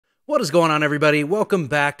What is going on, everybody? Welcome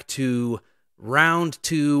back to round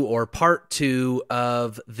 2 or part 2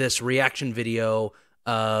 of this reaction video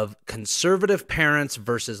of conservative parents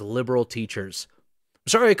versus liberal teachers. I'm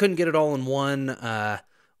sorry I couldn't get it all in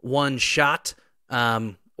one shot.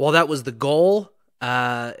 While that was the goal,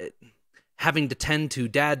 having to tend to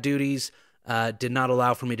dad duties did not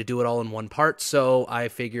allow for me to do it all in one part, so I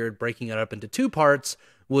figured breaking it up into 2 parts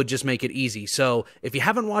would just make it easy. So if you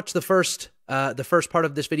haven't watched the first part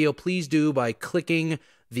of this video, please do by clicking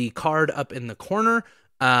the card up in the corner,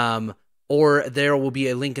 or there will be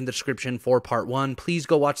a link in the description for part 1. Please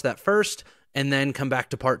go watch that first, and then come back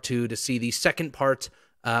to part 2 to see the second part,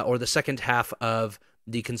 or the second half of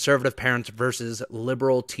the conservative parents versus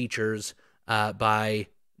liberal teachers by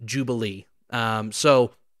Jubilee. Part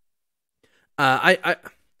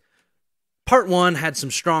 1 had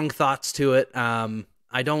some strong thoughts to it.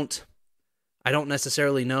 I don't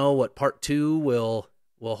necessarily know what part 2 will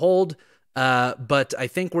hold, but I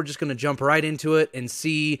think we're just going to jump right into it and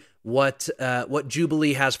see what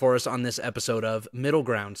Jubilee has for us on this episode of Middle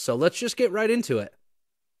Ground. So let's just get right into it.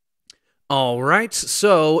 All right,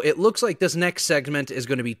 so it looks like this next segment is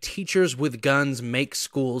going to be Teachers with Guns Make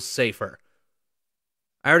Schools Safer.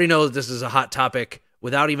 I already know that this is a hot topic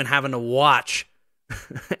without even having to watch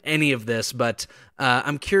any of this, but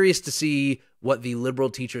I'm curious to see what the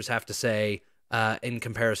liberal teachers have to say in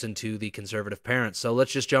comparison to the conservative parents. So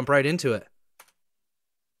let's just jump right into it.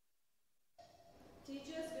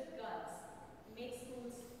 Teachers with guns make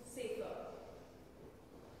schools safer.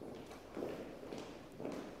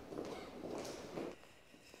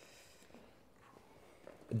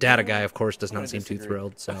 Data guy, of course, does not seem too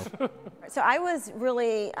thrilled. So I was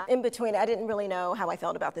really in between. I didn't really know how I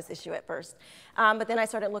felt about this issue at first. But then I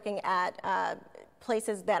started looking at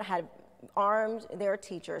places that had armed their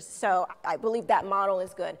teachers. So I believe that model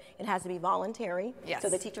is good. It has to be voluntary. Yes.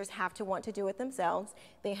 So the teachers have to want to do it themselves.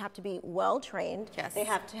 They have to be well trained. Yes. They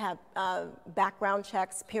have to have background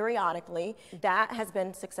checks periodically. That has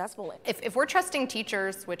been successful. If we're trusting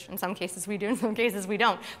teachers, which in some cases we do, in some cases we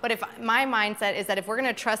don't, but if my mindset is that if we're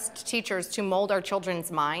going to trust teachers to mold our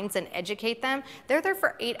children's minds and educate them, they're there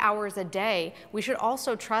for 8 hours a day. We should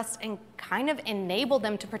also trust and kind of enable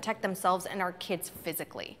them to protect themselves and our kids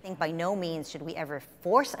physically. I think by no means should we ever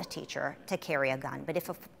force a teacher to carry a gun, but if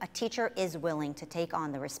a teacher is willing to take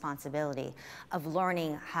on the responsibility of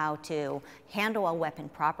learning how to handle a weapon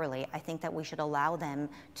properly, I think that we should allow them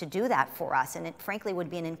to do that for us, and it frankly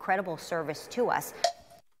would be an incredible service to us.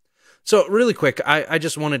 So really quick, I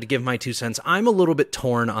just wanted to give my 2 cents. I'm a little bit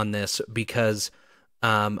torn on this because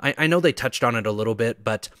I know they touched on it a little bit,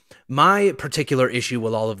 but my particular issue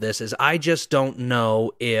with all of this is I just don't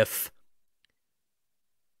know if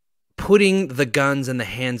putting the guns in the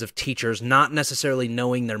hands of teachers, not necessarily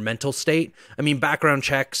knowing their mental state. I mean, background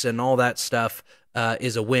checks and all that stuff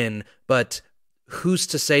is a win, but who's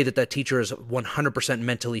to say that that teacher is 100%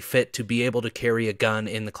 mentally fit to be able to carry a gun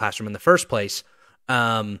in the classroom in the first place?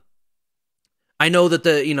 I know that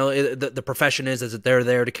the profession is that they're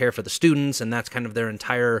there to care for the students, and that's kind of their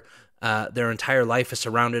entire life is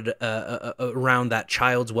surrounded around that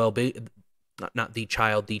child's well-being, not the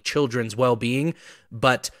child, the children's well-being.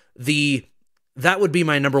 But that would be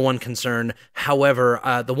my number one concern. However,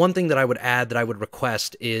 the one thing that I would add, that I would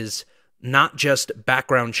request, is not just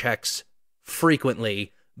background checks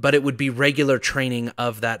frequently, but it would be regular training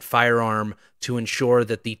of that firearm to ensure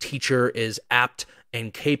that the teacher is apt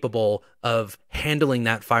and capable of handling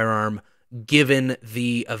that firearm given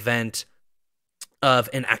the event of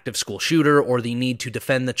an active school shooter or the need to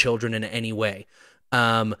defend the children in any way.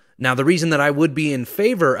 Now, the reason that I would be in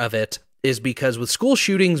favor of it is because with school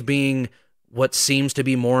shootings being what seems to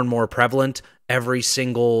be more and more prevalent every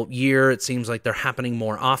single year, it seems like they're happening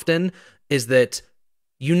more often, is that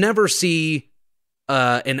you never see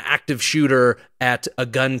an active shooter at a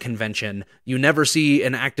gun convention. You never see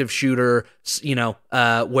an active shooter,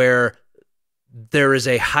 where there is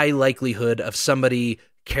a high likelihood of somebody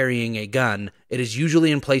carrying a gun. It is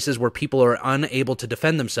usually in places where people are unable to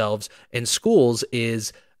defend themselves, and schools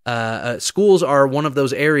are one of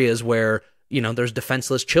those areas where there's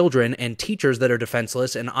defenseless children and teachers that are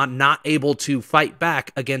defenseless and are not able to fight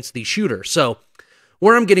back against the shooter. So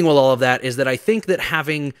where I'm getting with all of that is that I think that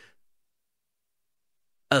having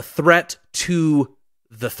a threat to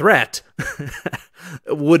the threat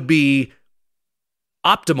would be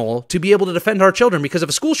optimal to be able to defend our children, because if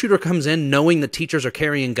a school shooter comes in knowing the teachers are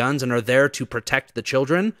carrying guns and are there to protect the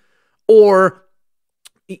children, or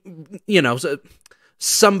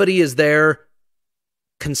somebody is there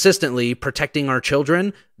consistently protecting our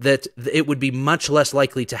children, that it would be much less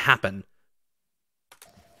likely to happen.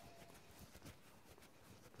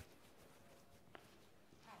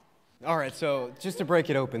 All right, so just to break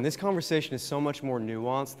it open, this conversation is so much more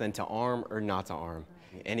nuanced than to arm or not to arm.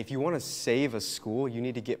 And if you want to save a school, you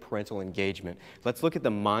need to get parental engagement. Let's look at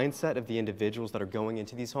the mindset of the individuals that are going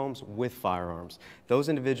into these homes with firearms. Those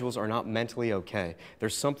individuals are not mentally okay.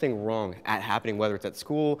 There's something wrong happening, whether it's at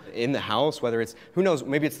school, in the house, whether it's, who knows,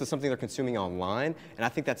 maybe it's something they're consuming online. And I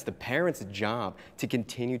think that's the parent's job to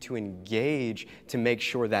continue to engage to make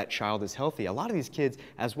sure that child is healthy. A lot of these kids,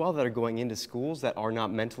 as well, that are going into schools that are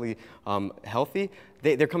not mentally healthy,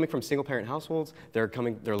 they're coming from single-parent households. They're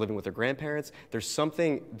living with their grandparents. There's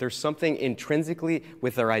something intrinsically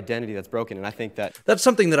with their identity that's broken, and I think that's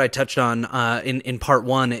something that I touched on in part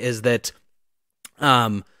one. Is that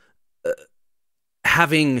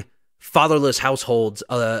having fatherless households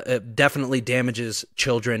definitely damages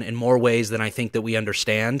children in more ways than I think that we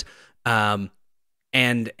understand, and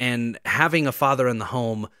having a father in the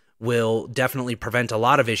home will definitely prevent a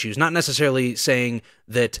lot of issues. Not necessarily saying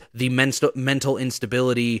that the mental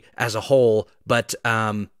instability as a whole, but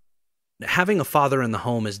having a father in the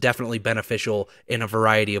home is definitely beneficial in a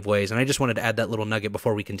variety of ways. And I just wanted to add that little nugget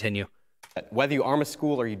before we continue. Whether you arm a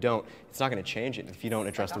school or you don't, it's not going to change it if you don't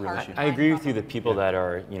address the real issue. I agree with you that people that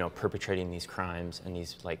are, perpetrating these crimes and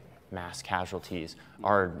these mass casualties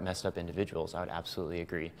are messed up individuals. I would absolutely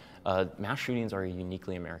agree. Mass shootings are a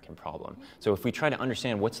uniquely American problem. So if we try to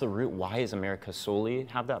understand what's the root, why does America solely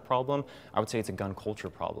have that problem, I would say it's a gun culture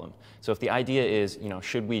problem. So if the idea is,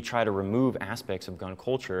 should we try to remove aspects of gun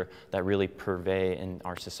culture that really pervade in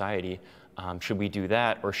our society, should we do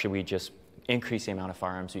that, or should we just increase the amount of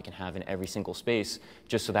firearms we can have in every single space,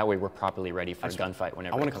 just so that way we're properly ready for a gunfight whenever it comes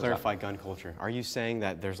up? I want to clarify gun culture. Are you saying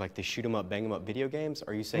that there's the shoot 'em up, bang 'em up video games?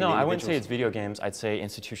 Are you saying no? I wouldn't say it's video games. I'd say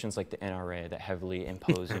institutions like the NRA that heavily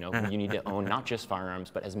impose, you need to own not just firearms,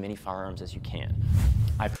 but as many firearms as you can.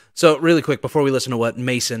 So really quick, before we listen to what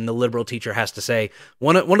Mason, the liberal teacher, has to say,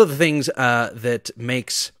 one of the things that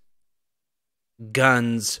makes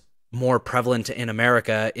guns more prevalent in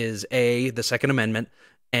America is A, the Second Amendment,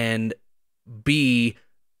 and B,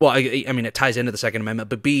 well, I mean, it ties into the Second Amendment,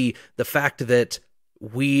 but B, the fact that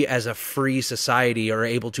we as a free society are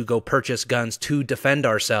able to go purchase guns to defend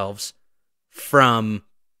ourselves from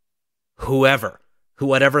whatever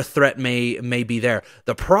threat may be there.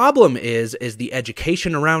 The problem is the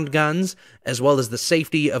education around guns, as well as the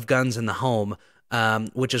safety of guns in the home,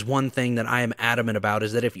 which is one thing that I am adamant about,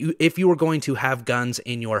 is that if you are going to have guns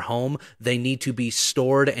in your home, they need to be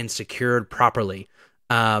stored and secured properly.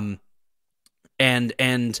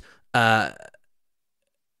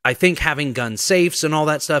 I think having gun safes and all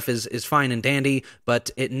that stuff is fine and dandy, but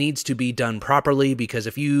it needs to be done properly, because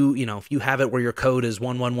if you have it where your code is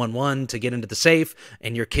 1111 to get into the safe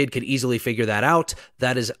and your kid could easily figure that out,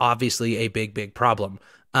 that is obviously a big problem.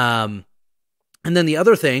 And then the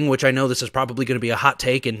other thing, which I know this is probably going to be a hot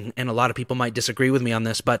take and a lot of people might disagree with me on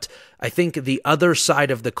this, but I think the other side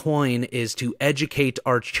of the coin is to educate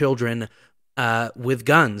our children with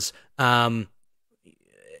guns.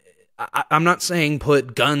 I'm not saying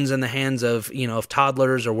put guns in the hands of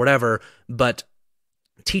toddlers or whatever, but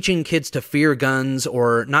teaching kids to fear guns,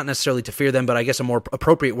 or not necessarily to fear them, but I guess a more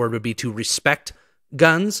appropriate word would be to respect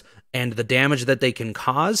guns and the damage that they can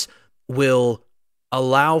cause, will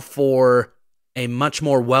allow for a much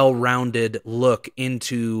more well-rounded look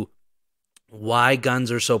into why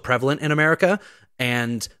guns are so prevalent in America,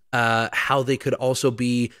 and how they could also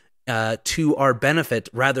be to our benefit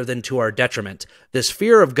rather than to our detriment. This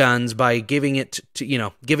fear of guns, by giving it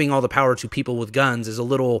to, giving all the power to people with guns, is a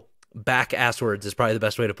little back-asswards, is probably the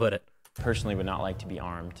best way to put it. Personally would not like to be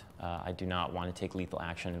armed. I do not want to take lethal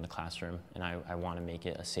action in the classroom, and I want to make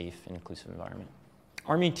it a safe and inclusive environment.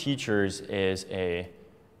 Arming teachers is a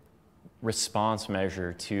response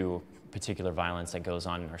measure to particular violence that goes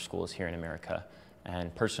on in our schools here in America.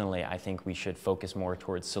 And personally, I think we should focus more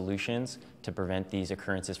towards solutions to prevent these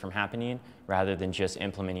occurrences from happening, rather than just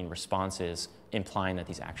implementing responses implying that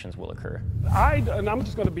these actions will occur. And I'm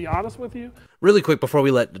just going to be honest with you. Really quick before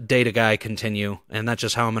we let Data Guy continue, and that's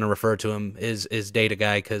just how I'm going to refer to him, is Data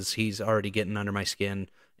Guy, because he's already getting under my skin,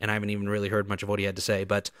 and I haven't even really heard much of what he had to say.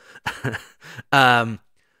 But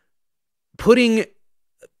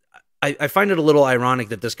I find it a little ironic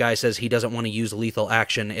that this guy says he doesn't want to use lethal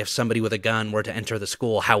action if somebody with a gun were to enter the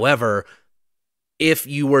school. However, if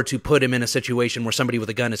you were to put him in a situation where somebody with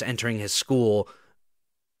a gun is entering his school,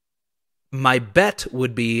 my bet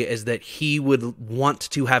would be is that he would want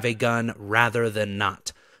to have a gun rather than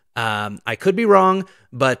not. I could be wrong,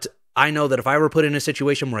 but I know that if I were put in a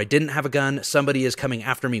situation where I didn't have a gun, somebody is coming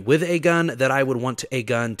after me with a gun, that I would want a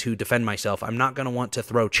gun to defend myself. I'm not going to want to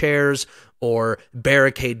throw chairs or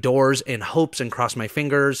barricade doors in hopes and cross my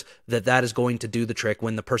fingers that that is going to do the trick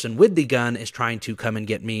when the person with the gun is trying to come and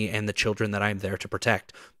get me and the children that I'm there to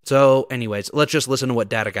protect. So anyways, let's just listen to what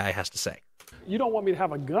Data Guy has to say. You don't want me to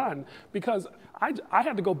have a gun because I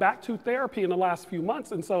had to go back to therapy in the last few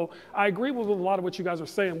months. And so I agree with a lot of what you guys are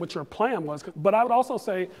saying, what your plan was. But I would also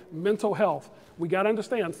say mental health. We got to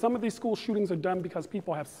understand some of these school shootings are done because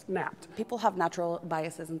people have snapped. People have natural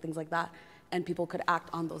biases and things like that, and people could act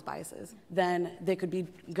on those biases. Then they could be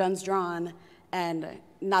guns drawn and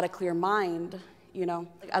not a clear mind, you know.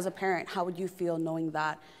 As a parent, how would you feel knowing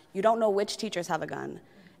that you don't know which teachers have a gun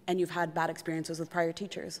and you've had bad experiences with prior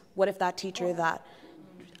teachers? What if that teacher that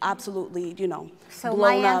absolutely, you know, so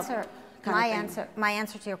blown my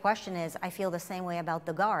answer to your question is I feel the same way about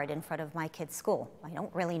the guard in front of my kid's school. I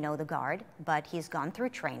don't really know the guard, but he's gone through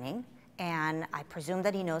training, and I presume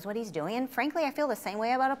that he knows what he's doing. And frankly, I feel the same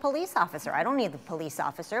way about a police officer. I don't need the police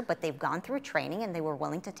officer, but they've gone through training and they were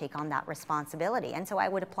willing to take on that responsibility. And so I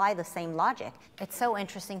would apply the same logic. It's so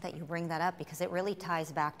interesting that you bring that up because it really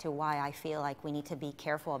ties back to why I feel like we need to be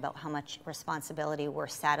careful about how much responsibility we're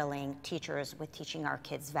saddling teachers with teaching our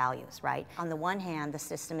kids values, right? On the one hand, the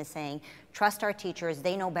system is saying, trust our teachers,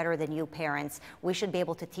 they know better than you parents. We should be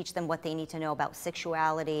able to teach them what they need to know about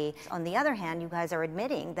sexuality. On the other hand, you guys are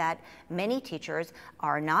admitting that many teachers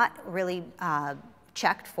are not really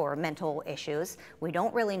checked for mental issues. We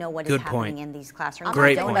don't really know what is happening in these classrooms.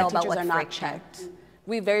 Great We don't point. know about what not checked.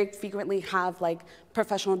 We very frequently have like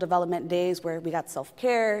professional development days where we got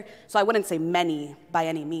self-care. So I wouldn't say many by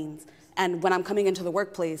any means. And when I'm coming into the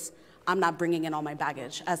workplace, I'm not bringing in all my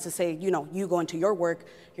baggage. As to say, you know, you go into your work,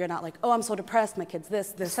 you're not like, oh, I'm so depressed, my kid's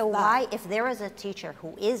this, so that. why, if there is a teacher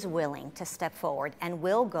who is willing to step forward and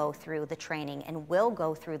will go through the training and will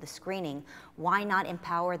go through the screening, why not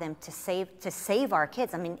empower them to save our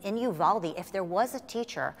kids? I mean, in Uvalde, if there was a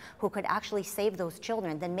teacher who could actually save those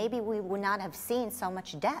children, then maybe we would not have seen so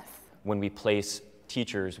much death. When we place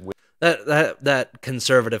teachers with That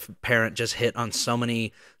conservative parent just hit on so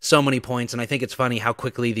many points, and I think it's funny how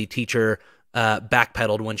quickly the teacher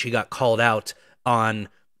backpedaled when she got called out on,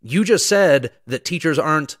 you just said that teachers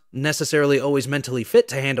aren't necessarily always mentally fit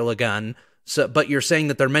to handle a gun, but you're saying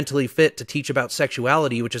that they're mentally fit to teach about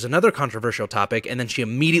sexuality, which is another controversial topic, and then she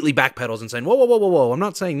immediately backpedals and saying, whoa, I'm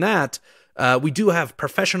not saying that. We do have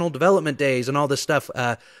professional development days and all this stuff.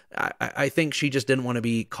 I think she just didn't want to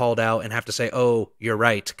be called out and have to say, oh, you're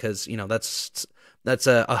right, because, you know, that's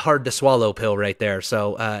a hard to swallow pill right there.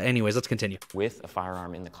 So anyways, let's continue. With a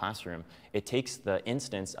firearm in the classroom, it takes the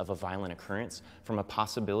instance of a violent occurrence from a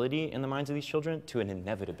possibility in the minds of these children to an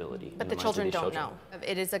inevitability. But the children don't know.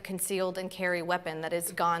 It is a concealed and carry weapon that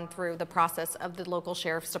has gone through the process of the local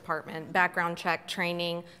sheriff's department, background check,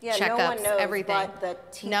 training, checkups, no one knows everything. But the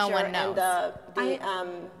teacher no one knows. And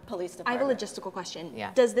the police department. I have a logistical question.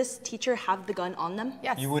 Yeah. Does this teacher have the gun on them?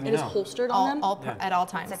 Yes. You wouldn't It is know. holstered on them? At all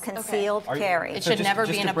times. It's a concealed carry. It should never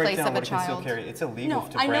be in a place of a Concealed child. carry, it's illegal No,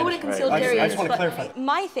 to I know what a brandish. concealed I carry just is, want to but clarify.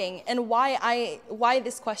 my thing and why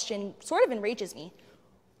this question sort of enrages me.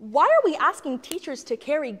 Why are we asking teachers to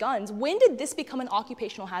carry guns? When did this become an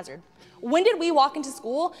occupational hazard? When did we walk into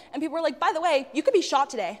school and people were like, by the way, you could be shot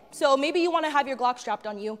today, so maybe you want to have your Glock strapped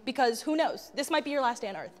on you because who knows, this might be your last day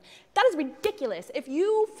on earth. That is ridiculous. If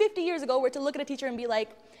you 50 years ago were to look at a teacher and be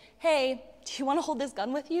like, hey, do you want to hold this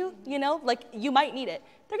gun with you? You know, like you might need it.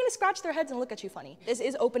 They're going to scratch their heads and look at you funny. This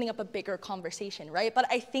is opening up a bigger conversation, right? But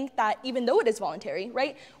I think that even though it is voluntary,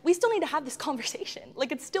 right, we still need to have this conversation.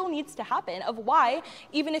 Like it still needs to happen of why,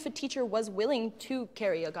 even if a teacher was willing to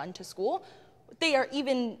carry a gun to school, they are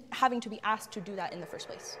even having to be asked to do that in the first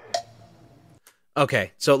place.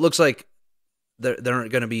 Okay, so it looks like they're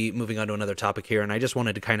going to be moving on to another topic here, and I just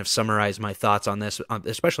wanted to kind of summarize my thoughts on this,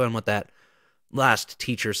 especially on what that last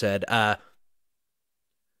teacher said.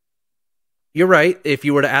 You're right. If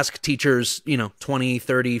you were to ask teachers, 20,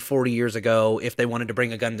 30, 40 years ago, if they wanted to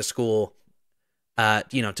bring a gun to school,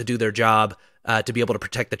 to do their job, to be able to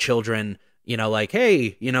protect the children, like,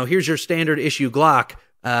 hey, here's your standard issue Glock,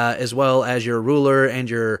 as well as your ruler and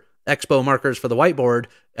your expo markers for the whiteboard,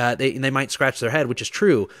 they might scratch their head, which is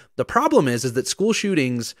true. The problem is that school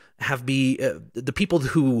shootings have the people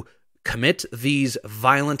who commit these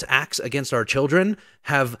violent acts against our children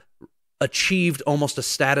have achieved almost a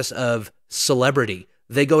status of celebrity.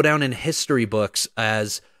 They go down in history books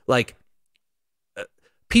as like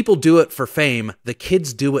people do it for fame. The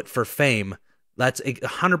kids do it for fame. That's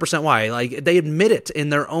 100% why. Like they admit it in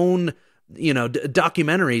their own,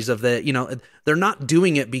 documentaries of they're not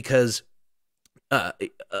doing it because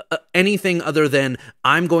anything other than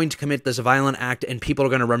I'm going to commit this violent act and people are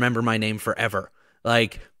going to remember my name forever.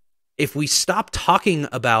 Like, if we stop talking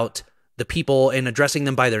about the people and addressing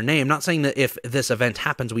them by their name, not saying that if this event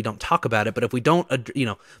happens, we don't talk about it, but if we don't,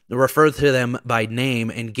 refer to them by name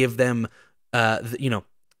and give them,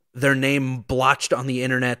 their name blotched on the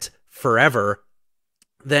internet forever,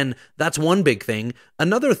 then that's one big thing.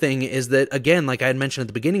 Another thing is that, again, like I had mentioned at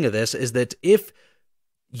the beginning of this, is that if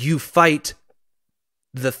you fight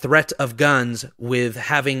the threat of guns with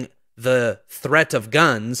having the threat of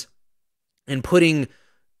guns and putting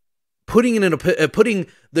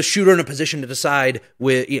the shooter in a position to decide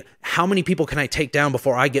how many people can I take down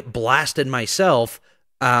before I get blasted myself,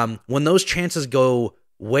 when those chances go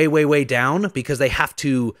way, way, way down because they have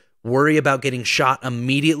to worry about getting shot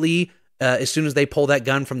immediately as soon as they pull that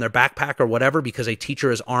gun from their backpack or whatever because a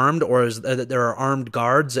teacher is armed or there are armed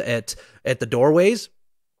guards at the doorways.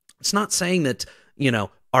 It's not saying that,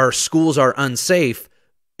 our schools are unsafe.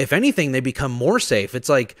 If anything, they become more safe. It's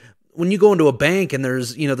like when you go into a bank and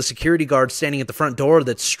there's, the security guard standing at the front door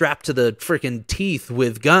that's strapped to the freaking teeth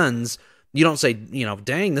with guns, you don't say,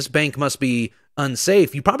 dang, this bank must be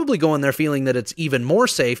unsafe. You probably go in there feeling that it's even more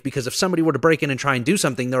safe because if somebody were to break in and try and do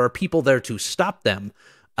something, there are people there to stop them.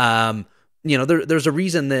 There's a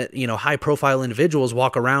reason that, high-profile individuals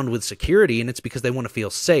walk around with security, and it's because they want to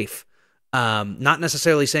feel safe. Not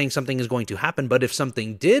necessarily saying something is going to happen, but if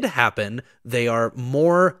something did happen, they are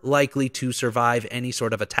more likely to survive any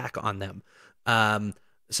sort of attack on them.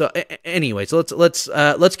 Anyways,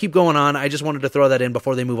 let's keep going on. I just wanted to throw that in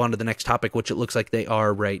before they move on to the next topic, which it looks like they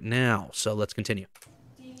are right now. So let's continue.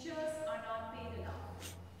 Teachers are not paid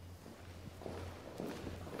enough.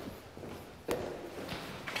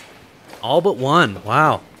 All but one.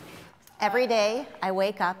 Wow. Every day I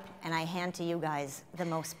wake up and I hand to you guys the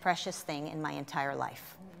most precious thing in my entire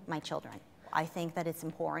life, my children. I think that it's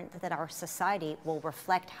important that our society will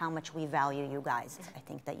reflect how much we value you guys. I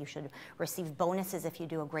think that you should receive bonuses if you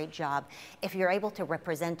do a great job. If you're able to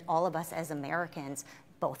represent all of us as Americans,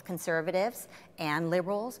 both conservatives and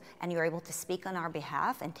liberals, and you're able to speak on our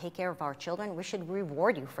behalf and take care of our children, we should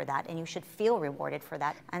reward you for that, and you should feel rewarded for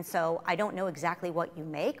that. And so I don't know exactly what you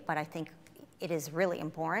make, but I think it is really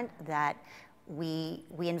important that we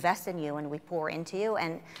invest in you and we pour into you.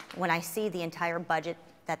 And when I see the entire budget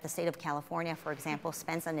that the state of California, for example,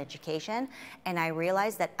 spends on education, and I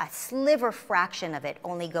realize that a sliver fraction of it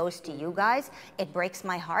only goes to you guys, it breaks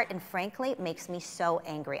my heart, and frankly, it makes me so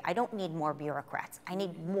angry. I don't need more bureaucrats. I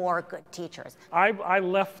need more good teachers. I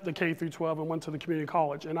left the K through 12 and went to the community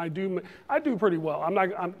college, and I do pretty well.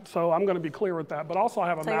 So I'm going to be clear with that. But also, I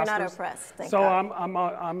have a master's. So you're not oppressed. Thank so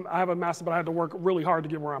God. I have a master's, but I had to work really hard to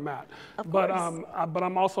get where I'm at. But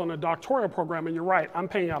I'm also in a doctoral program, and you're right. I'm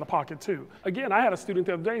paying out of pocket too. Again, I had a student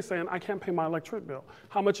the other day saying, I can't pay my electric bill.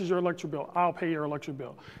 How much is your electric bill? I'll pay your electric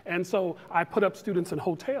bill. And so I put up students in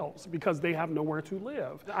hotels because they have nowhere to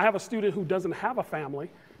live. I have a student who doesn't have a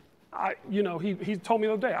family. He told me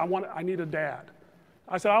the other day, I need a dad.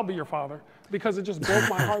 I said, I'll be your father, because it just broke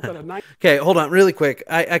my heart that at night. Okay, hold on really quick.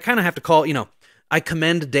 I kind of have to call, I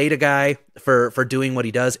commend Data Guy for doing what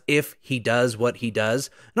he does, if he does what he does.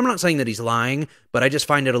 And I'm not saying that he's lying, but I just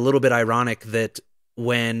find it a little bit ironic that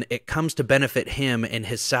when it comes to benefit him and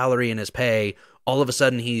his salary and his pay, all of a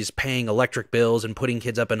sudden he's paying electric bills and putting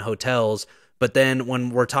kids up in hotels. But then when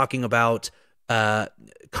we're talking about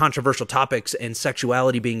controversial topics and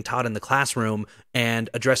sexuality being taught in the classroom and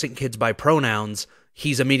addressing kids by pronouns,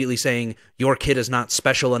 he's immediately saying, your kid is not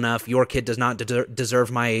special enough. Your kid does not deserve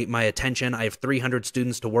my attention. I have 300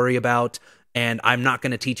 students to worry about, and I'm not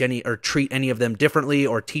going to teach any or treat any of them differently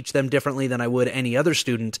or teach them differently than I would any other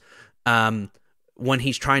student. When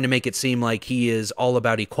he's trying to make it seem like he is all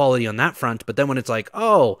about equality on that front. But then when it's like,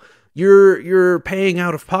 oh, you're paying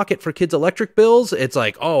out of pocket for kids' electric bills, it's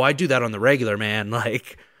like, oh, I do that on the regular, man.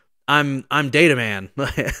 Like, I'm Data Man.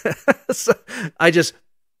 So I just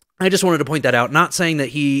wanted to point that out. Not saying that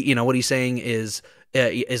he, what he's saying is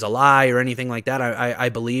a lie or anything like that. I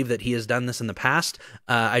believe that he has done this in the past.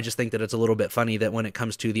 I just think that it's a little bit funny that when it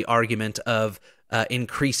comes to the argument of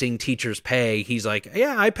increasing teachers' pay, he's like,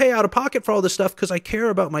 yeah, I pay out of pocket for all this stuff because I care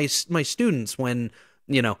about my students, when,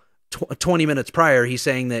 20 minutes prior, he's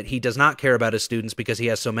saying that he does not care about his students because he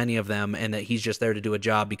has so many of them and that he's just there to do a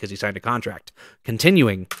job because he signed a contract.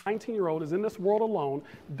 Continuing. 19-year-old is in this world alone,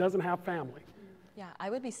 doesn't have family. Yeah, I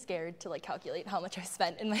would be scared to calculate how much I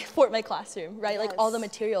spent for my classroom, right? Yes. Like all the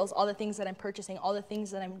materials, all the things that I'm purchasing, all the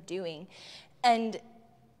things that I'm doing. And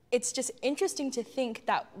it's just interesting to think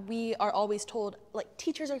that we are always told,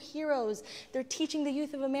 teachers are heroes, they're teaching the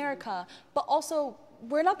youth of America, but also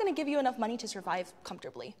we're not going to give you enough money to survive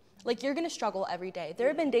comfortably. Like, you're gonna struggle every day. There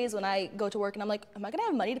have been days when I go to work and I'm like, am I gonna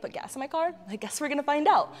have money to put gas in my car? I guess we're gonna find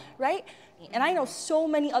out, right? And I know so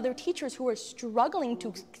many other teachers who are struggling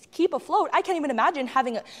to keep afloat. I can't even imagine I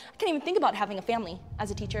can't even think about having a family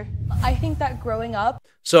as a teacher. I think that growing up.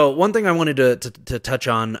 So one thing I wanted to touch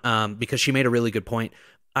on, because she made a really good point.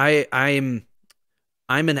 I'm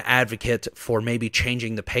an advocate for maybe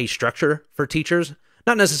changing the pay structure for teachers.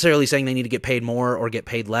 Not necessarily saying they need to get paid more or get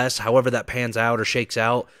paid less. However that pans out or shakes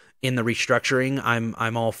out in the restructuring,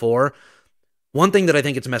 I'm all for. One thing that I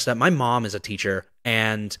think it's messed up, my mom is a teacher,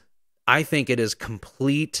 and I think it is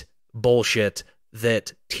complete bullshit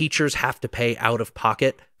that teachers have to pay out of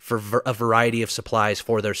pocket for a variety of supplies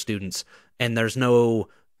for their students. And there's no,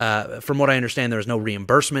 from what I understand, there is no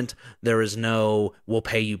reimbursement. There is no, we'll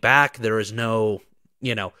pay you back. There is no,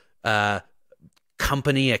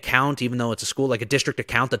 company account, even though it's a school, like a district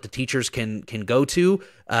account that the teachers can go to.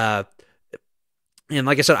 And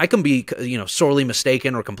like I said, I can be, sorely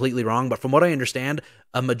mistaken or completely wrong, but from what I understand,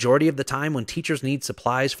 a majority of the time when teachers need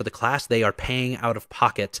supplies for the class, they are paying out of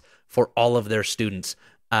pocket for all of their students.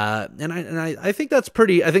 And I think that's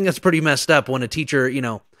pretty messed up when a teacher,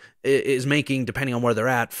 is making, depending on where they're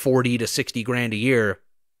at, 40 to 60 grand a year,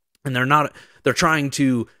 and they're trying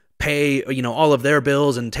to pay, all of their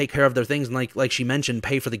bills and take care of their things, and like she mentioned,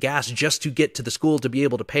 pay for the gas just to get to the school to be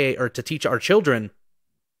able to pay or to teach our children.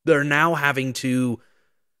 They're now having to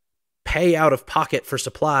pay out of pocket for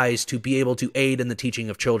supplies to be able to aid in the teaching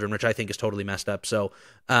of children, which I think is totally messed up. So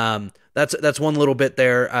that's one little bit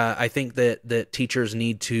there. I think that teachers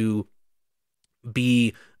need to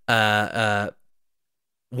be one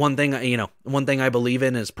thing I believe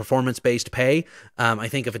in is performance-based pay. I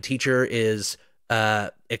think if a teacher is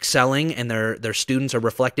excelling and their students are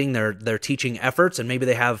reflecting their teaching efforts, and maybe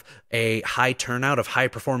they have a high turnout of high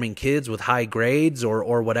performing kids with high grades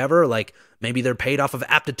or whatever, like maybe they're paid off of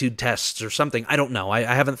aptitude tests or something. I don't know. I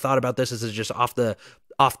haven't thought about this. This is just off the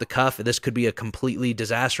cuff. This could be a completely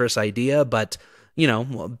disastrous idea, but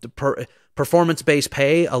performance-based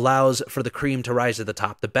pay allows for the cream to rise to the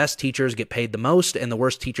top. The best teachers get paid the most and the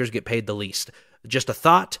worst teachers get paid the least. Just a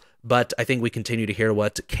thought. But I think we continue to hear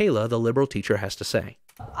what Kayla, the liberal teacher, has to say.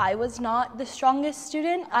 I was not the strongest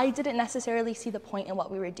student. I didn't necessarily see the point in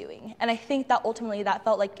what we were doing. And I think that ultimately that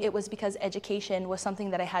felt like it was because education was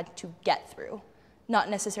something that I had to get through,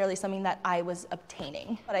 not necessarily something that I was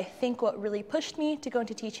obtaining. But I think what really pushed me to go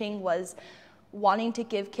into teaching was wanting to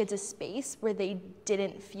give kids a space where they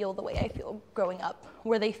didn't feel the way I feel growing up,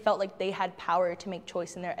 where they felt like they had power to make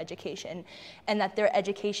choice in their education, and that their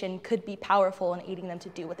education could be powerful in aiding them to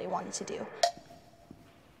do what they wanted to do.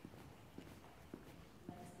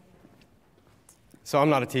 So I'm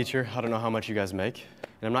not a teacher. I don't know how much you guys make.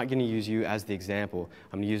 And I'm not going to use you as the example.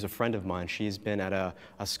 I'm going to use a friend of mine. She's been at a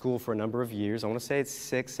school for a number of years. I want to say it's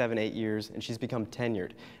 6, 7, 8 years, and she's become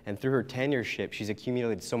tenured. And through her tenureship, she's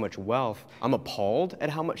accumulated so much wealth. I'm appalled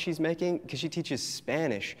at how much she's making because she teaches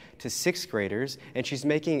Spanish to 6th graders, and she's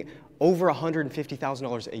making over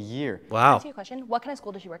 $150,000 a year. Wow. Can I ask you a question? What kind of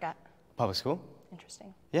school does she work at? Public school.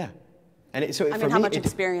 Interesting. Yeah. And so how much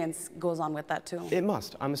experience goes on with that too? It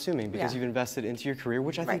must, I'm assuming, because you've invested into your career,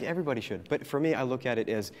 which I think everybody should. But for me, I look at it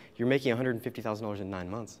as you're making $150,000 in 9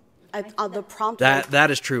 months. The prompt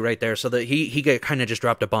that is true right there. So that he kind of just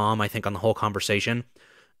dropped a bomb, I think, on the whole conversation.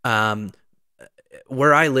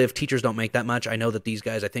 Where I live, teachers don't make that much. I know that these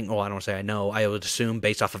guys, I think, well, I don't want to say I know, I would assume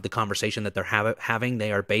based off of the conversation that they're having,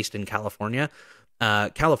 they are based in California.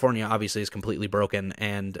 California obviously is completely broken,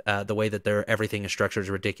 and the way that everything is structured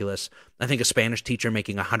is ridiculous. I think a Spanish teacher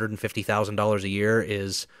making $150,000 a year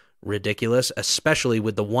is ridiculous, especially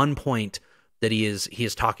with the one point that he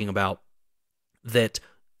is talking about, that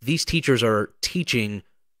these teachers are teaching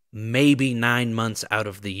maybe 9 months out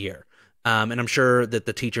of the year. And I'm sure that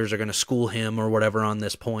the teachers are going to school him or whatever on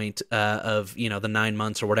this point of, the 9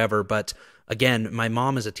 months or whatever. But again, my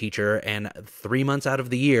mom is a teacher, and 3 months out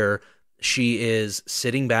of the year, she is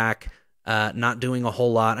sitting back, not doing a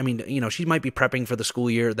whole lot. I mean, she might be prepping for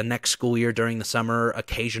the next school year during the summer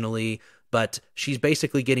occasionally, but she's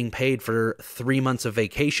basically getting paid for 3 months of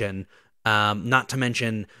vacation. Not to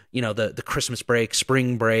mention, the Christmas break,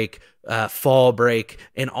 spring break, fall break,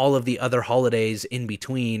 and all of the other holidays in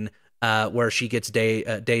between, where she gets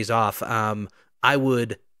days off. I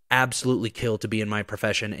would absolutely kill to be in my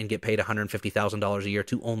profession and get paid $150,000 a year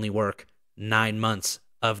to only work 9 months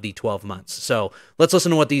of the 12 months. So let's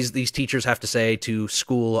listen to what these teachers have to say to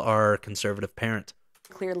school our conservative parent.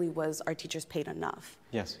 Clearly was our teachers paid enough?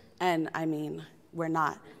 Yes. And I mean, we're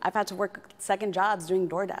not. I've had to work second jobs doing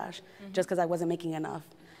DoorDash just because I wasn't making enough.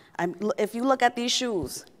 If you look at these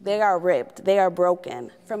shoes, they are ripped, they are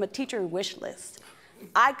broken. From a teacher wish list,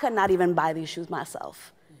 I could not even buy these shoes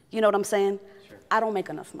myself. You know what I'm saying? I don't make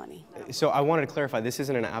enough money. So I wanted to clarify, this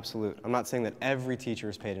isn't an absolute. I'm not saying that every teacher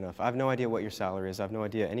is paid enough. I have no idea what your salary is. I have no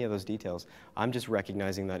idea any of those details. I'm just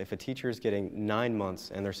recognizing that if a teacher is getting 9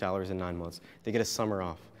 months and their salary is in 9 months, they get a summer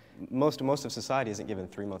off. Most of society isn't given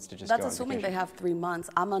 3 months to just go on That's assuming vacation. they have 3 months.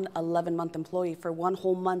 I'm an 11-month employee. For 1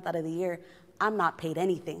 whole month out of the year, I'm not paid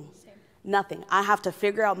anything. Same. Nothing. I have to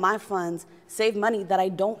figure out my funds, save money that I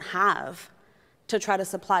don't have to try to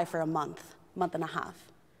supply for a month and a half.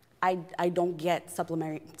 I don't get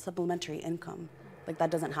supplementary income. Like,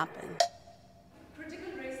 that doesn't happen.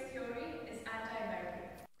 Critical race theory is anti-American.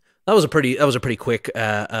 That was a pretty quick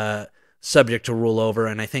subject to rule over,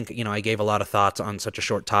 and I think I gave a lot of thoughts on such a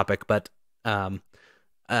short topic, but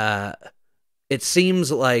it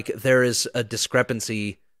seems like there is a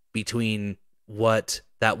discrepancy between what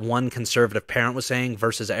that one conservative parent was saying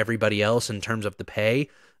versus everybody else in terms of the pay.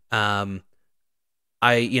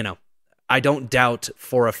 I don't doubt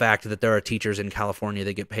for a fact that there are teachers in California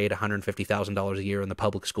that get paid $150,000 a year in the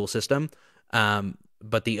public school system.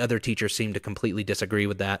 But the other teachers seem to completely disagree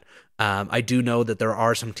with that. I do know that there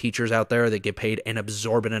are some teachers out there that get paid an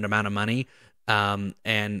exorbitant amount of money. And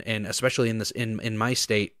especially in my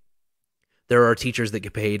state, there are teachers that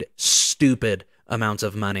get paid stupid amounts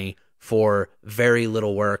of money for very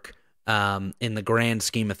little work. In the grand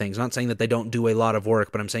scheme of things, I'm not saying that they don't do a lot of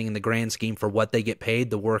work, but I'm saying in the grand scheme for what they get paid,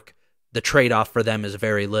 the trade-off for them is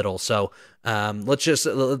very little. So let's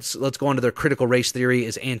go on to their critical race theory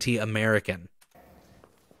is anti-American.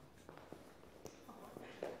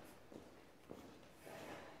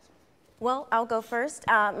 Well, I'll go first.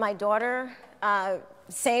 My daughter,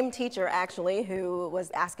 same teacher actually, who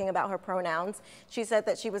was asking about her pronouns, she said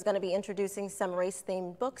that she was going to be introducing some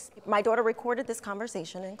race-themed books. My daughter recorded this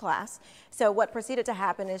conversation in class. So what proceeded to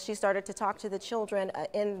happen is she started to talk to the children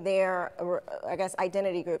in their, I guess,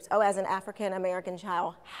 identity groups. Oh, as an African-American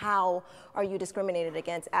child, how are you discriminated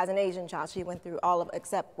against? As an Asian child, she went through all of,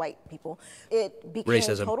 except white people. It became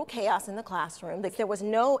Racism. Total chaos in the classroom. There was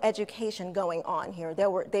no education going on here.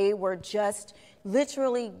 They were just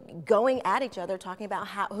literally going at each other, talking about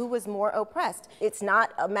who was more oppressed. It's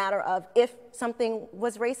not a matter of if something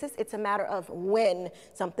was racist, it's a matter of when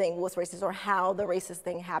something was racist or how the racist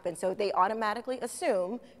thing happened. So they automatically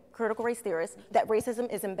assume, critical race theorists, that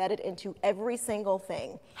racism is embedded into every single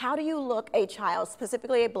thing. How do you look a child,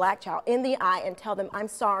 specifically a black child, in the eye and tell them, I'm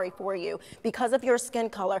sorry for you because of your skin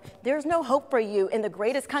color? There's no hope for you in the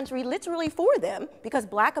greatest country literally for them, because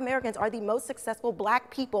black Americans are the most successful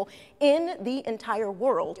black people in the entire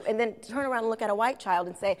world. And then turn around and look at a white child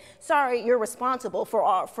and say, sorry, you're responsible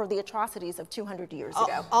for the atrocities of 200 years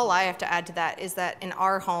ago. All I have to add to that is that in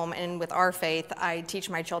our home and with our faith, I teach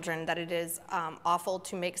my children that it is awful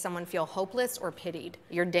to make someone feel hopeless or pitied.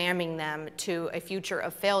 You're damning them to a future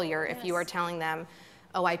of failure if you are telling them,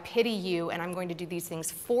 oh, I pity you and I'm going to do these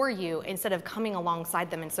things for you, instead of coming alongside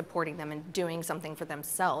them and supporting them and doing something for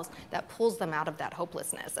themselves that pulls them out of that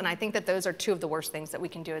hopelessness. And I think that those are two of the worst things that we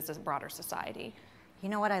can do as a broader society. You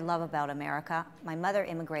know what I love about America? My mother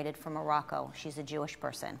immigrated from Morocco. She's a Jewish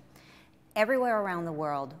person. Everywhere around the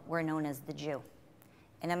world, we're known as the Jew.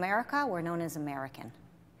 In America, we're known as American.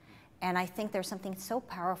 And I think there's something so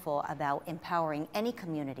powerful about empowering any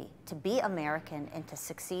community to be American and to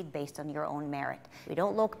succeed based on your own merit. We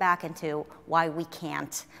don't look back into why we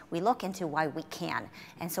can't. We look into why we can.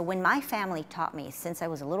 And so when my family taught me since I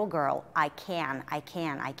was a little girl, I can,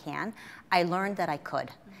 I learned that I could.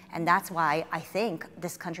 And that's why I think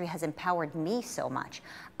this country has empowered me so much.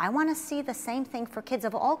 I want to see the same thing for kids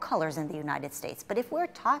of all colors in the United States. But if we're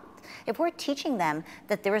teaching them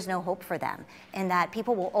that there is no hope for them and that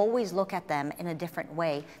people will always look at them in a different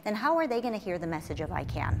way, then how are they going to hear the message of I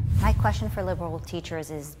can? My question for liberal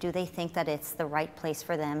teachers is, do they think that it's the right place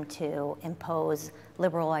for them to impose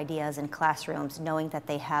liberal ideas in classrooms, knowing that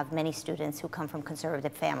they have many students who come from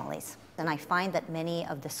conservative families? And I find that many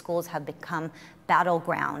of the schools have become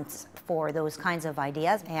battlegrounds for those kinds of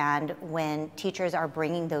ideas. And when teachers are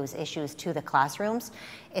bringing those issues to the classrooms,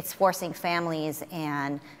 it's forcing families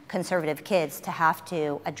and conservative kids to have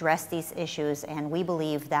to address these issues. And we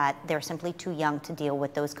believe that they're simply too young to deal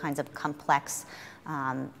with those kinds of complex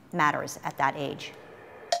matters at that age.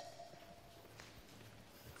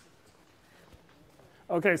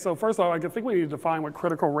 Okay, so first of all, I think we need to define what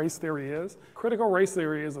critical race theory is. Critical race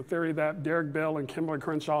theory is a theory that Derek Bell and Kimberly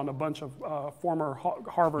Crenshaw and a bunch of former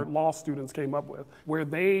Harvard law students came up with, where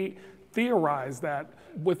they theorize that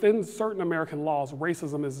within certain American laws,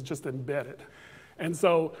 racism is just embedded. And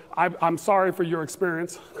so I'm sorry for your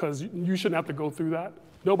experience, because you shouldn't have to go through that.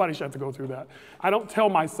 Nobody should have to go through that. I don't tell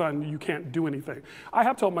my son you can't do anything. I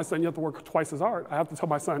have told my son you have to work twice as hard. I have to tell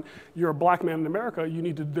my son you're a black man in America.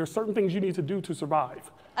 There's certain things you need to do to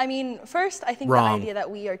survive. I mean, first, I think Wrong. the idea that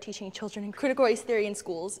we are teaching children in critical race theory in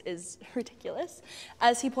schools is ridiculous.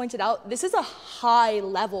 As he pointed out, this is a high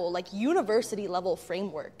level, like university level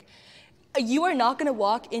framework. You are not gonna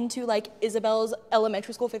walk into like Isabel's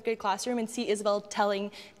elementary school 5th grade classroom and see Isabel telling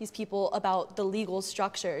these people about the legal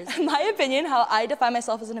structures. In my opinion, how I define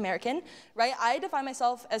myself as an American, right? I define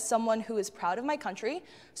myself as someone who is proud of my country,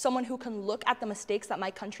 someone who can look at the mistakes that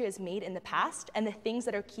my country has made in the past and the things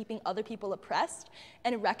that are keeping other people oppressed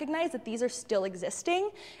and recognize that these are still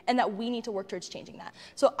existing and that we need to work towards changing that.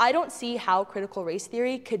 So I don't see how critical race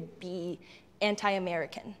theory could be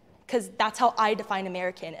anti-American, because that's how I define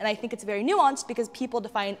American. And I think it's very nuanced because people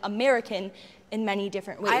define American in many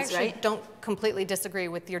different ways, I actually right? don't completely disagree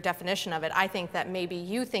with your definition of it. I think that maybe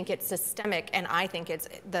you think it's systemic and I think it's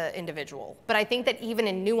the individual. But I think that even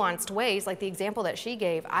in nuanced ways, like the example that she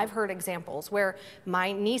gave, I've heard examples where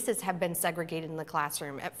my nieces have been segregated in the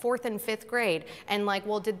classroom at 4th and 5th grade. And like,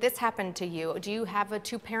 well, did this happen to you? Do you have a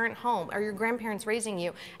 2-parent home? Are your grandparents raising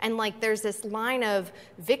you? And like, there's this line of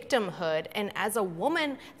victimhood. And as a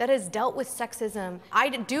woman that has dealt with sexism, I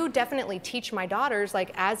do definitely teach my daughters,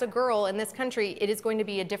 like as a girl in this country, it is going to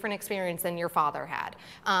be a different experience than your father had.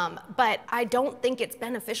 But I don't think it's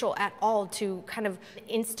beneficial at all to kind of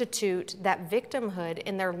institute that victimhood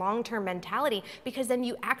in their long-term mentality, because then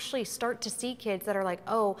you actually start to see kids that are like,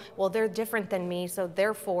 oh, well, they're different than me, so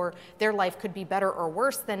therefore their life could be better or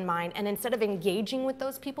worse than mine. And instead of engaging with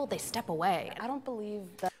those people, they step away. I don't believe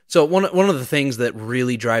that. So one of the things that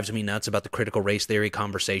really drives me nuts about the critical race theory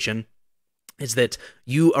conversation is that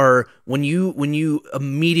when you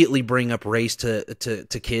immediately bring up race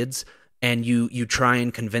to kids and you try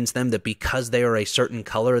and convince them that because they are a certain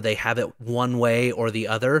color, they have it one way or the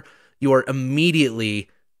other, you are immediately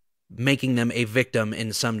making them a victim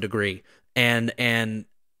in some degree. And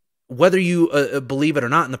whether you believe it or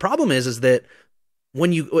not, and the problem is that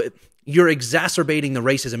when you're exacerbating the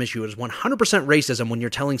racism issue. It is 100% racism when you're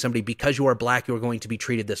telling somebody because you are black, you are going to be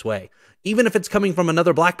treated this way. Even if it's coming from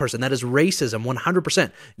another black person, that is racism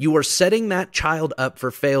 100%. You are setting that child up for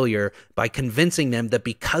failure by convincing them that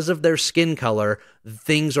because of their skin color,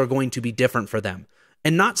 things are going to be different for them.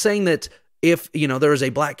 And not saying that if, there is a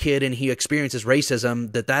black kid and he experiences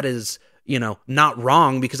racism, that is, not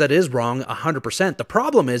wrong, because that is wrong 100%. The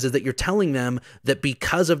problem is that you're telling them that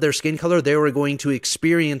because of their skin color, they are going to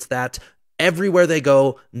experience that everywhere they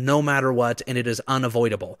go, no matter what, and it is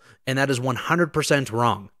unavoidable. And that is 100%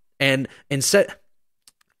 wrong. And instead,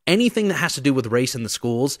 anything that has to do with race in the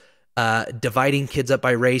schools, dividing kids up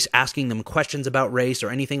by race, asking them questions about race or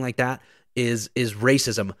anything like that is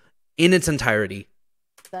racism in its entirety.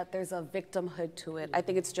 That there's a victimhood to it. I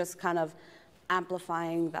think it's just kind of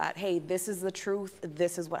amplifying that, hey, this is the truth,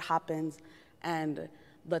 this is what happens, and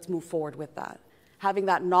let's move forward with that. Having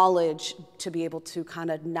that knowledge to be able to kind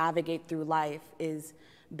of navigate through life is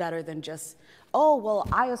better than just, oh, well,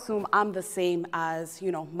 I assume I'm the same as,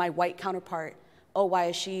 my white counterpart. Oh, why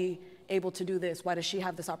is she able to do this? Why does she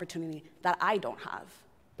have this opportunity that I don't have?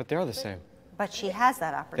 But they are the same. But she has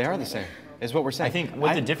that opportunity. They are the same, is what we're saying. I think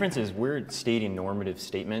what the difference is, we're stating normative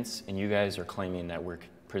statements, and you guys are claiming that we're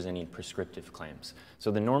presenting prescriptive claims. So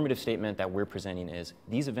the normative statement that we're presenting is,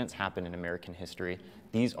 these events happen in American history.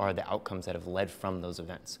 These are the outcomes that have led from those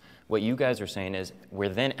events. What you guys are saying is, we're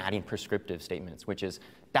then adding prescriptive statements, which is,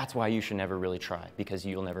 that's why you should never really try, because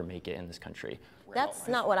you'll never make it in this country. That's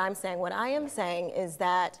not what I'm saying. What I am saying is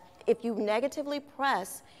that if you negatively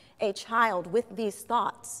press a child with these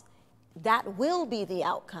thoughts, that will be the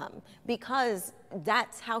outcome, because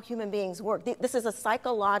that's how human beings work. This is a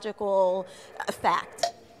psychological fact.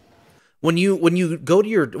 When you go to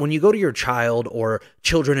your child or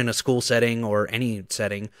children in a school setting or any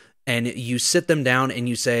setting, and you sit them down and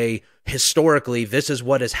you say, historically, this is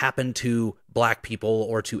what has happened to black people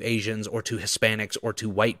or to Asians or to Hispanics or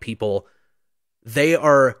to white people,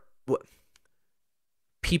 our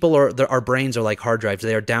brains are like hard drives.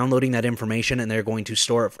 They are downloading that information and they're going to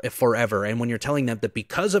store it forever. And when you're telling them that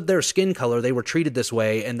because of their skin color, they were treated this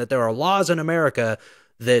way, and that there are laws in America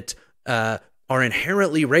that are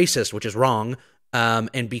inherently racist, which is wrong,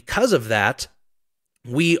 and because of that,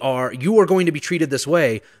 you are going to be treated this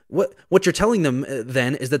way. What you're telling them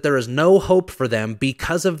then is that there is no hope for them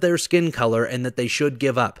because of their skin color and that they should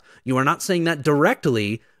give up. You are not saying that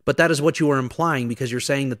directly, but that is what you are implying, because you're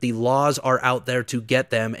saying that the laws are out there to get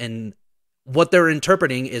them, and what they're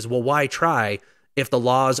interpreting is, well, why try if the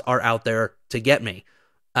laws are out there to get me?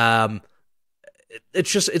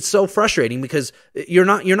 it's so frustrating because you're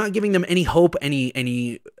not giving them any hope,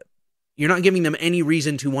 you're not giving them any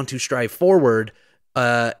reason to want to strive forward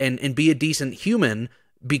and be a decent human,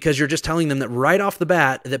 because you're just telling them that right off the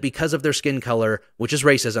bat that because of their skin color, which is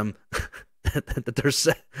racism,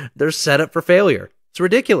 that they're set up for failure. It's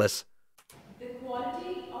ridiculous. The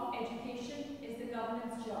quality of education is the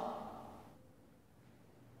government's job.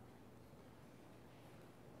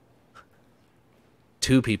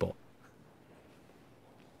 Two people.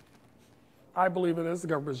 I believe it is the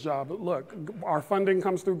government's job. But look, our funding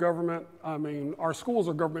comes through government. I mean, our schools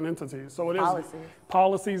are government entities. So it is.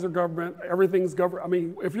 Policies are government. Everything's government. I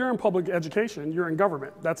mean, if you're in public education, you're in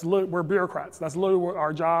government. We're bureaucrats. That's literally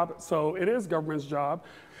our job. So it is government's job.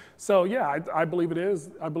 So yeah, I believe it is.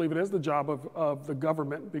 I believe it is the job of the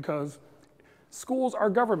government, because schools are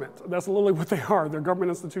government. That's literally what they are. They're government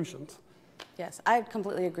institutions. Yes, I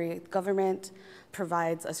completely agree. Government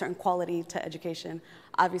provides a certain quality to education.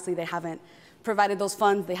 Obviously, they haven't provided those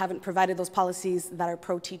funds, they haven't provided those policies that are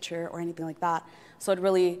pro-teacher or anything like that. So it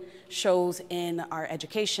really shows in our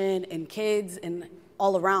education, in kids, and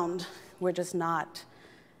all around. We're just not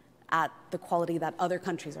at the quality that other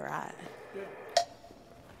countries are at.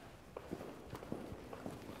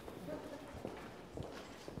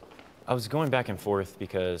 I was going back and forth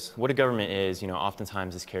because what a government is,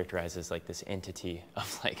 oftentimes is characterized as like this entity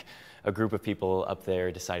of like a group of people up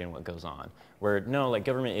there deciding what goes on. Where no, like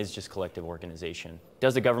government is just collective organization.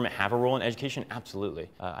 Does the government have a role in education? Absolutely.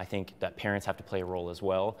 I think that parents have to play a role as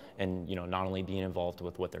well, and not only being involved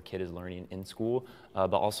with what their kid is learning in school,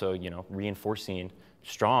 but also reinforcing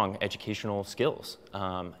strong educational skills.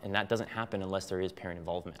 And that doesn't happen unless there is parent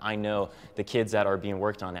involvement. I know the kids that are being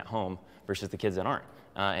worked on at home versus the kids that aren't.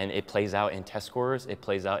 And it plays out in test scores, it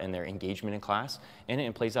plays out in their engagement in class, and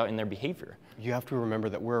it plays out in their behavior. You have to remember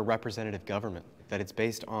that we're a representative government, that it's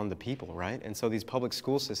based on the people, right? And so these public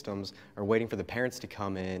school systems are waiting for the parents to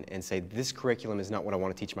come in and say, this curriculum is not what I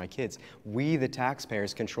want to teach my kids. We, the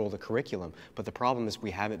taxpayers, control the curriculum, but the problem is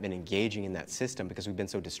we haven't been engaging in that system because we've been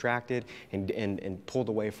so distracted and pulled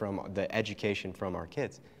away from the education from our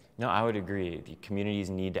kids. No, I would agree. The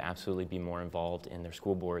communities need to absolutely be more involved in their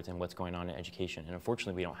school boards and what's going on in education. And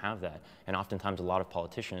unfortunately, we don't have that. And oftentimes, a lot of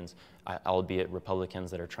politicians, albeit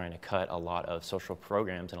Republicans that are trying to cut a lot of social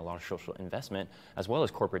programs and a lot of social investment, as well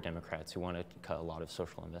as corporate Democrats who want to cut a lot of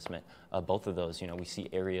social investment, both of those, we see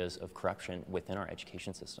areas of corruption within our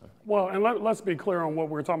education system. Well, and let's be clear on what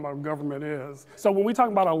we're talking about government is. So when we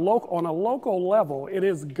talk about on a local level, it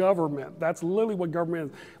is government. That's literally what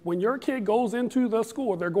government is. When your kid goes into the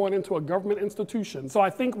school, they're going into a government institution. So I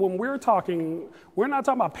think when we're not talking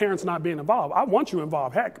about parents not being involved. I want you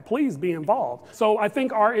involved. Heck, please be involved. So I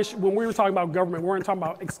think our issue, when we were talking about government, we weren't talking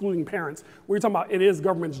about excluding parents. We were talking about it is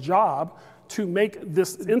government's job to make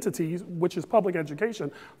this entity, which is public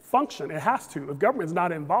education, function. It has to. If government's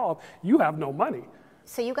not involved, you have no money.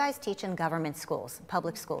 So you guys teach in government schools,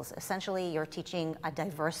 public schools. Essentially, you're teaching a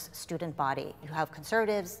diverse student body. You have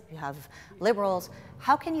conservatives, you have liberals.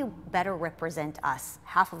 How can you better represent us,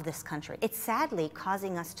 half of this country? It's sadly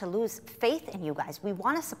causing us to lose faith in you guys. We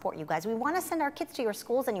want to support you guys. We want to send our kids to your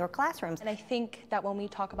schools and your classrooms. And I think that when we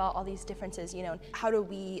talk about all these differences, how do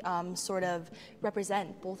we sort of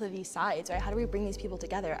represent both of these sides, right? How do we bring these people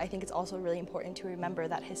together? I think it's also really important to remember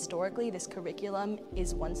that historically, this curriculum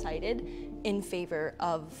is one-sided in favor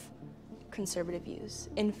of conservative views,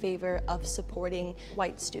 in favor of supporting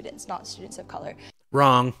white students, not students of color.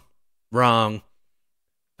 Wrong.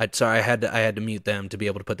 Sorry, I had to mute them to be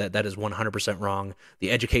able to put that. That is 100% wrong. The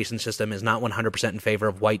education system is not 100% in favor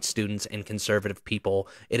of white students and conservative people.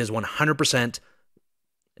 It is 100%,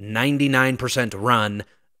 99% run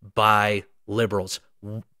by liberals.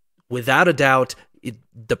 Without a doubt,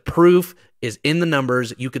 the proof is in the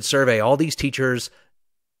numbers. You could survey all these teachers.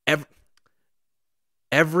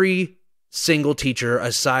 Every single teacher,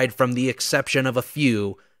 aside from the exception of a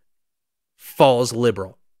few, falls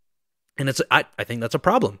liberal. And I think that's a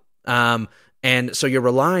problem. And so you're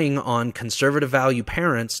relying on conservative value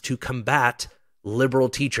parents to combat liberal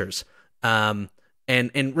teachers. And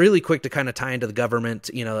really quick to kind of tie into the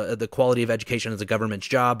government, the quality of education is a government's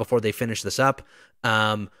job before they finish this up.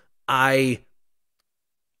 I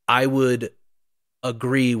would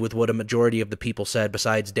agree with what a majority of the people said,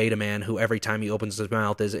 besides Data Man, who every time he opens his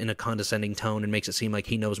mouth is in a condescending tone and makes it seem like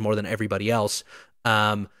he knows more than everybody else,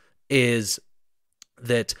 is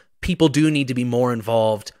that people do need to be more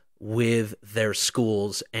involved with their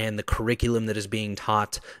schools and the curriculum that is being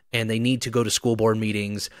taught, and they need to go to school board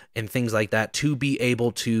meetings and things like that to be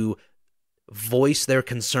able to voice their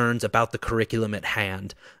concerns about the curriculum at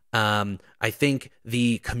hand. I think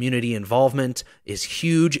the community involvement is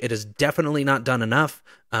huge. It is definitely not done enough.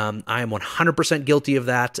 I am 100% guilty of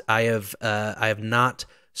that. I have not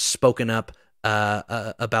spoken up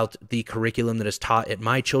about the curriculum that is taught at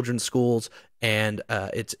my children's schools, and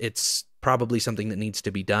it's probably something that needs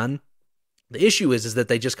to be done. The issue is that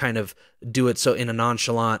they just kind of do it so in a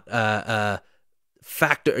nonchalant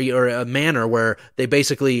factor or a manner where they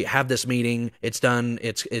basically have this meeting, it's done,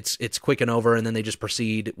 it's quick and over, and then they just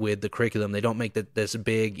proceed with the curriculum. They don't make this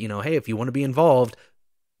big, hey, if you want to be involved,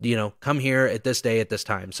 come here at this day at this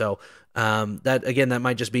time. So that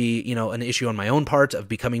might just be an issue on my own part of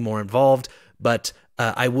becoming more involved, but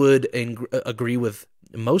I would agree with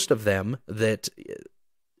most of them that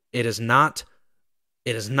it is not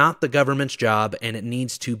the government's job, and it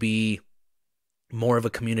needs to be more of a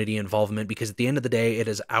community involvement, because at the end of the day, it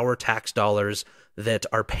is our tax dollars that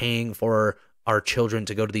are paying for our children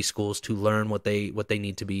to go to these schools to learn what they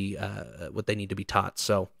need to be taught.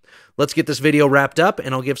 So let's get this video wrapped up,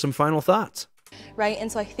 and I'll give some final thoughts. Right,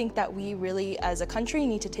 and so I think that we really, as a country,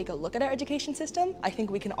 need to take a look at our education system. I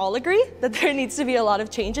think we can all agree that there needs to be a lot of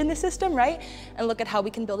change in the system, right? And look at how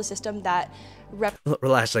we can build a system that...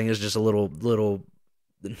 Last thing is just a little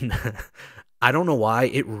I don't know why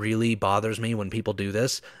it really bothers me when people do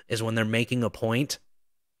this, is when they're making a point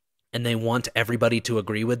and they want everybody to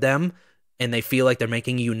agree with them, and they feel like they're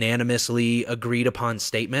making a unanimously agreed upon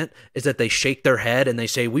statement, is that they shake their head and they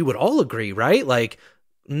say, we would all agree, right? Like,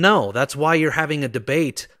 no, that's why you're having a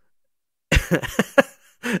debate.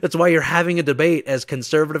 That's why you're having a debate as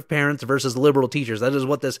conservative parents versus liberal teachers. That is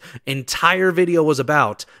what this entire video was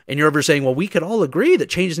about. And you're over saying, well, we could all agree that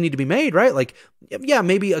changes need to be made, right? Like, yeah,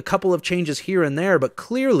 maybe a couple of changes here and there, but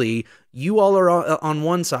clearly you all are on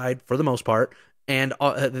one side for the most part, and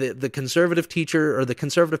the conservative teacher or the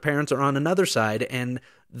conservative parents are on another side, and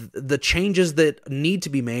the changes that need to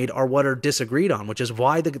be made are what are disagreed on, which is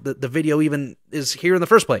why the video even is here in the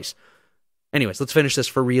first place. Anyways, let's finish this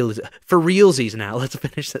for realsies now. Let's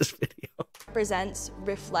finish this video. Represents,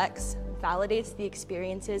 reflects, validates the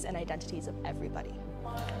experiences and identities of everybody.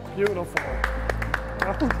 Beautiful.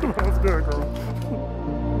 That was good, girl.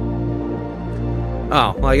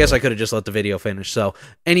 Oh, well, I guess I could have just let the video finish. So,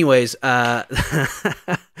 anyways, let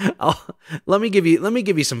me give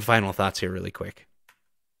you some final thoughts here really quick.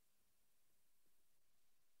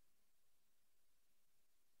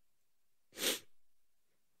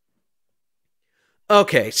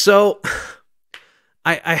 Okay, so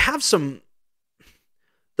I have some.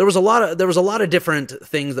 There was a lot of different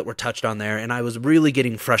things that were touched on there, and I was really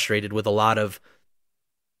getting frustrated with a lot of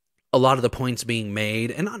the points being made,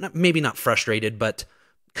 and maybe not frustrated, but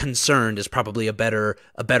concerned is probably a better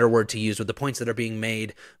word to use with the points that are being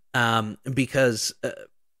made, because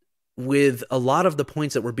with a lot of the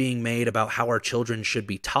points that were being made about how our children should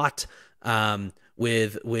be taught,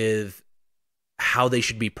 with how they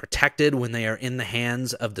should be protected when they are in the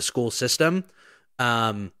hands of the school system,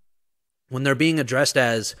 when they're being addressed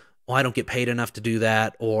as, well, I don't get paid enough to do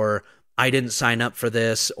that, or I didn't sign up for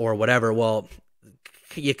this, or whatever. Well,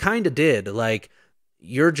 you kind of did. Like,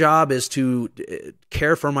 your job is to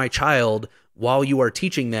care for my child while you are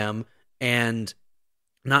teaching them, and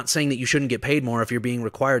not saying that you shouldn't get paid more if you're being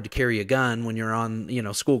required to carry a gun when you're on,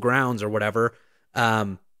 school grounds or whatever.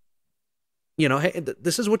 Hey,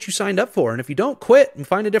 this is what you signed up for, and if you don't, quit and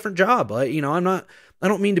find a different job. I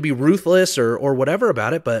don't mean to be ruthless or whatever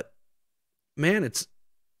about it, but man,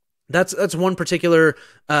 that's one particular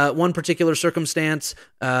circumstance.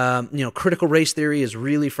 Critical race theory is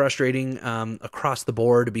really frustrating across the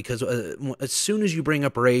board, because as soon as you bring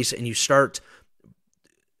up race and you start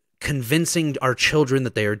convincing our children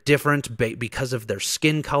that they are different because of their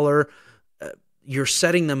skin color, you're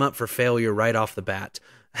setting them up for failure right off the bat.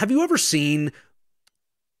 Have you ever seen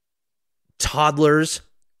toddlers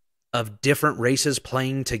of different races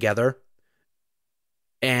playing together?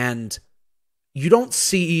 And you don't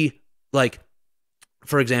see, like,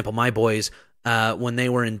 for example, my boys, when they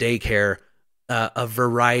were in daycare, a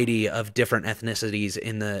variety of different ethnicities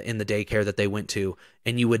in the daycare that they went to,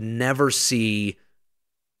 and I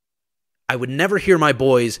would never hear my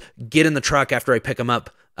boys get in the truck after I pick them up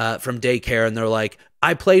from daycare, and they're like,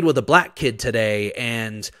 I played with a black kid today,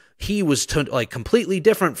 and he was completely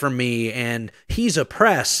different from me, and he's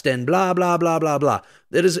oppressed, and blah blah blah blah blah.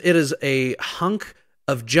 It is a hunk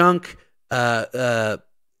of junk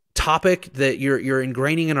topic that you're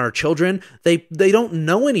ingraining in our children. They don't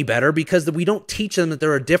know any better, because we don't teach them that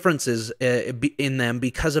there are differences in them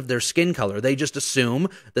because of their skin color. They just assume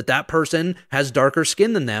that person has darker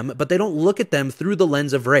skin than them, but they don't look at them through the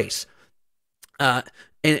lens of race. And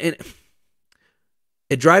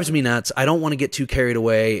it drives me nuts. I don't want to get too carried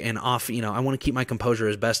away and off, I want to keep my composure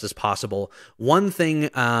as best as possible. One thing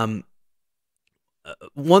that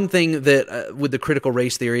with the critical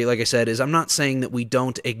race theory, like I said, is I'm not saying that we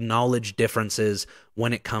don't acknowledge differences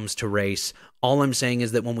when it comes to race. All I'm saying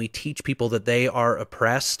is that when we teach people that they are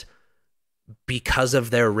oppressed because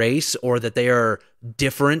of their race, or that they are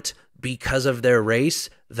different because of their race,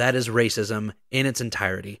 that is racism in its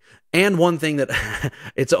entirety. And one thing that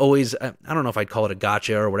it's always, I don't know if I'd call it a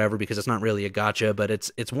gotcha or whatever, because it's not really a gotcha, but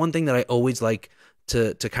it's one thing that I always like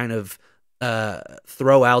to kind of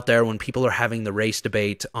throw out there when people are having the race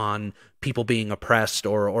debate on people being oppressed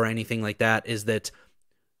or anything like that, is that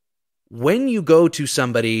when you go to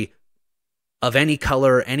somebody of any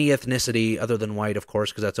color, any ethnicity, other than white, of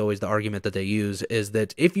course, because that's always the argument that they use, is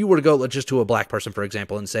that if you were to go just to a black person, for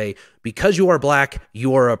example, and say, because you are black,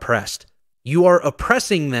 you are oppressed. You are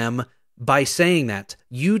oppressing them by saying that.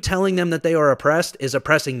 You telling them that they are oppressed is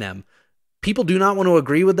oppressing them. People do not want to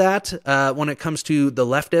agree with that when it comes to the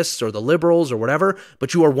leftists or the liberals or whatever,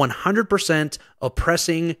 but you are 100%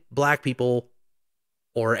 oppressing black people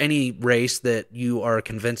or any race that you are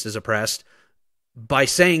convinced is oppressed by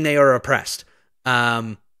saying they are oppressed.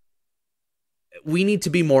 We need to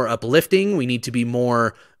be more uplifting. We need to be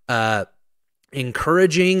more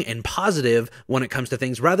encouraging and positive when it comes to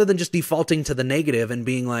things, rather than just defaulting to the negative and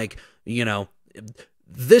being like,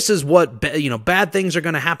 this is what, bad things are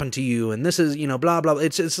going to happen to you, and this is, blah, blah.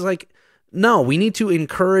 It's like, no, we need to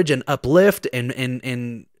encourage and uplift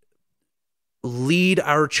and lead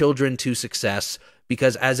our children to success,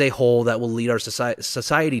 because as a whole, that will lead our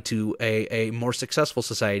society to a more successful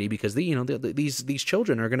society, because these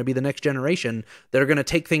children are going to be the next generation that are going to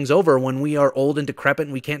take things over when we are old and decrepit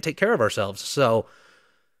and we can't take care of ourselves. So,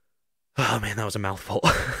 oh man, that was a mouthful.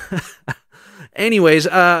 Anyways,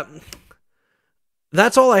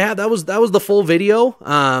 that's all I had. That was the full video.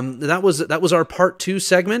 That was our part 2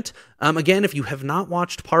 segment. Again, if you have not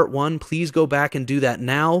watched part 1, please go back and do that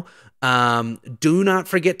now. Do not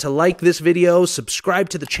forget to like this video, subscribe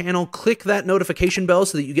to the channel, click that notification bell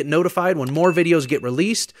so that you get notified when more videos get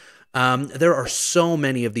released. There are so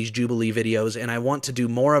many of these Jubilee videos, and I want to do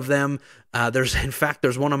more of them.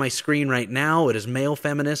 There's one on my screen right now. It is male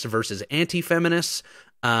feminists versus anti-feminists.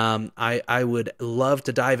 I would love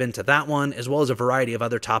to dive into that one, as well as a variety of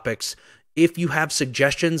other topics. If you have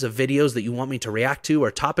suggestions of videos that you want me to react to,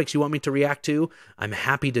 or topics you want me to react to, I'm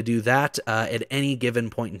happy to do that at any given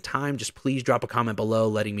point in time. Just please drop a comment below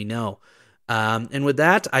letting me know. And with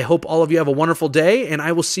that, I hope all of you have a wonderful day, and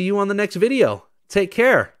I will see you on the next video. Take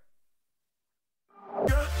care.